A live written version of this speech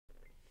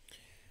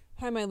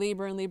Hi, my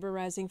Libra and Libra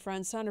rising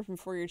friends. Sandra from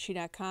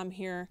ForYourChi.com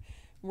here.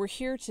 We're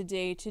here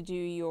today to do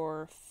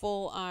your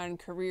full-on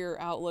career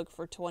outlook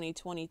for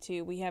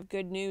 2022. We have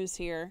good news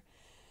here.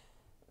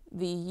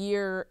 The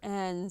year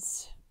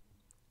ends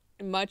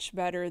much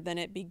better than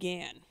it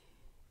began.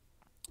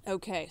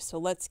 Okay, so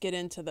let's get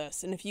into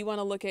this. And if you want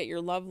to look at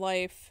your love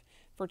life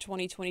for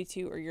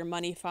 2022 or your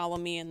money, follow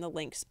me in the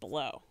links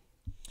below.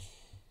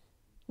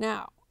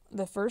 Now,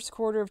 the first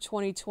quarter of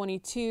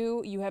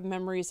 2022, you have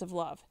memories of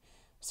love.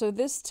 So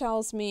this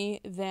tells me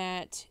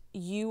that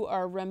you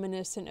are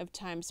reminiscent of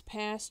times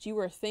past. You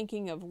are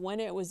thinking of when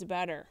it was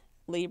better,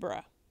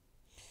 Libra.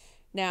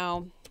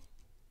 Now,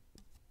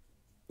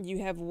 you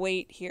have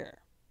weight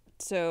here.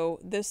 So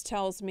this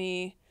tells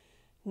me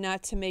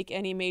not to make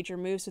any major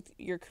moves with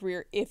your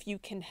career if you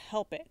can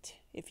help it.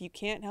 If you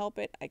can't help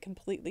it, I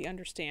completely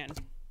understand.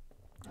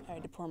 I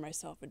had to pour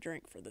myself a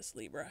drink for this,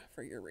 Libra,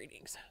 for your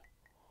readings.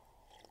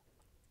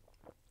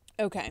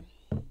 Okay.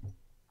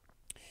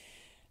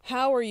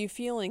 How are you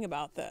feeling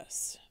about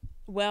this?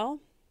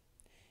 Well,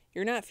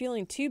 you're not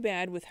feeling too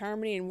bad with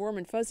harmony and warm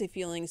and fuzzy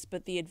feelings,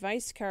 but the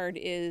advice card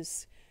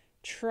is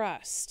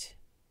trust.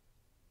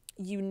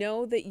 You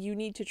know that you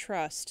need to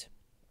trust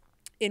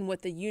in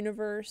what the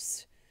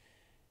universe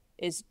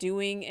is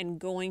doing and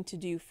going to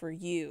do for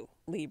you,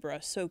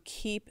 Libra. So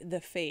keep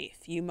the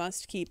faith. You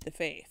must keep the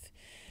faith.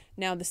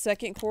 Now, the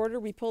second quarter,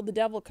 we pulled the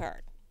Devil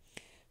card.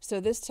 So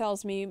this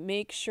tells me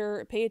make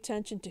sure, pay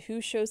attention to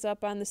who shows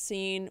up on the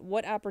scene,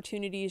 what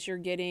opportunities you're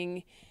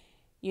getting.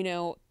 You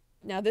know,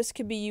 now this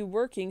could be you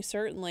working,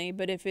 certainly,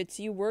 but if it's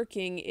you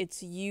working,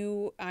 it's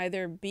you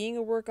either being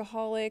a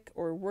workaholic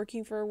or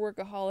working for a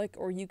workaholic,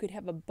 or you could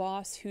have a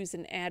boss who's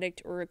an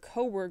addict or a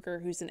coworker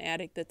who's an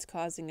addict that's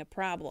causing a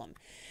problem.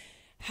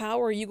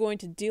 How are you going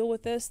to deal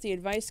with this? The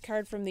advice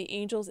card from the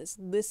angels is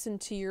listen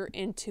to your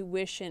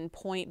intuition,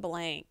 point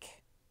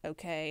blank,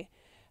 okay?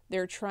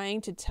 They're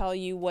trying to tell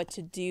you what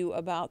to do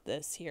about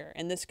this here.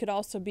 And this could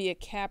also be a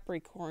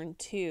Capricorn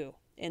too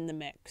in the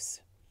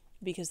mix,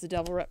 because the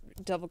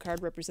devil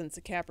card represents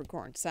the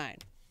Capricorn sign.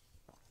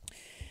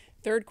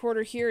 Third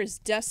quarter here is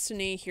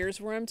destiny.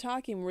 Here's where I'm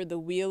talking, where the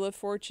Wheel of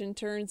Fortune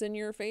turns in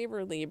your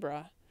favor,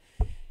 Libra.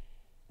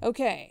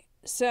 Okay,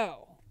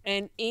 so,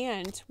 and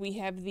we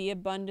have the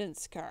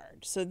abundance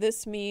card. So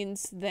this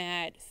means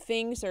that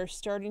things are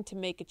starting to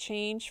make a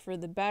change for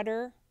the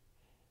better.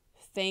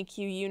 Thank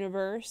you,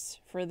 universe,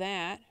 for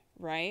that,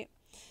 right?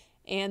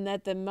 And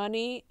that the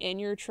money in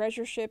your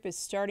treasure ship is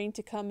starting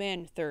to come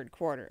in third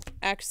quarter.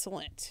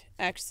 Excellent,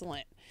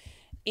 excellent.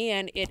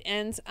 And it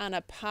ends on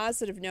a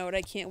positive note.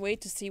 I can't wait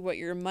to see what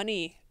your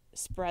money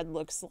spread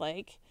looks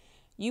like.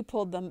 You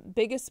pulled the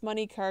biggest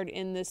money card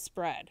in this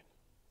spread.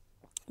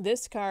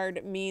 This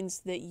card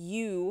means that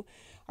you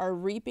are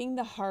reaping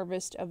the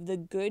harvest of the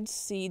good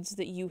seeds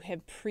that you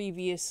have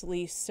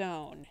previously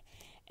sown,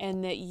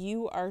 and that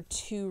you are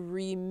to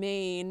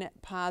remain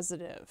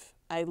positive.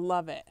 I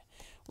love it.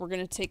 We're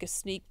going to take a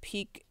sneak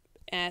peek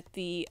at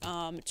the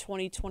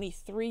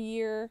 2023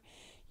 year.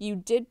 You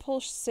did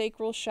pull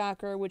sacral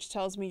chakra, which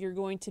tells me you're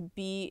going to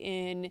be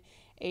in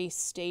a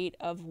state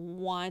of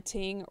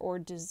wanting or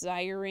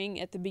desiring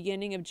at the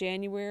beginning of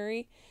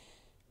January.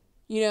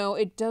 You know,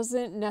 it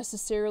doesn't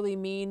necessarily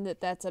mean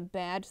that that's a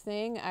bad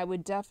thing. I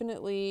would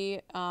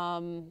definitely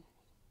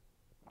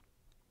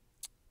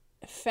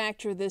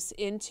factor this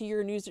into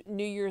your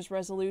New Year's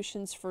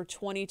resolutions for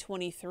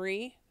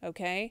 2023,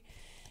 okay?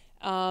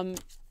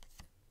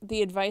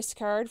 The advice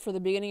card for the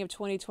beginning of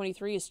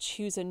 2023 is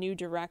choose a new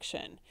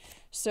direction.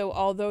 So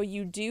although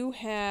you do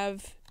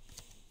have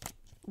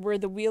where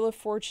the Wheel of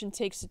Fortune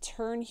takes a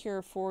turn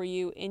here for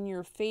you in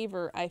your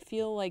favor, I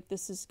feel like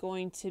this is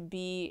going to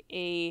be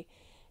a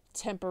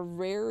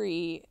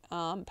temporary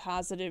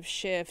positive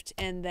shift,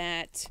 and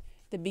that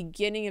the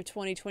beginning of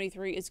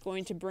 2023 is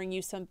going to bring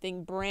you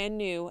something brand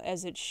new,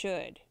 as it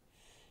should,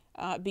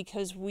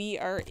 because we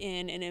are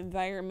in an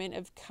environment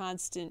of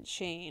constant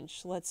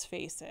change, let's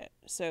face it.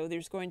 So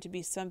there's going to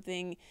be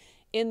something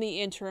in the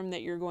interim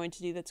that you're going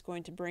to do that's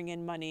going to bring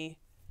in money.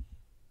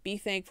 Be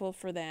thankful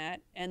for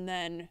that. And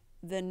then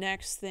the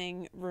next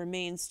thing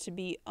remains to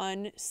be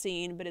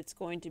unseen, but it's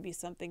going to be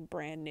something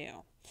brand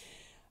new.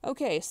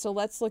 Okay, so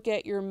let's look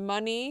at your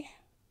money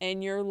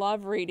and your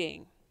love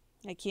reading.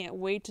 I can't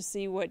wait to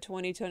see what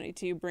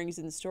 2022 brings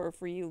in store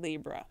for you,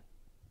 Libra.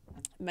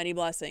 Many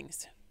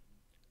blessings.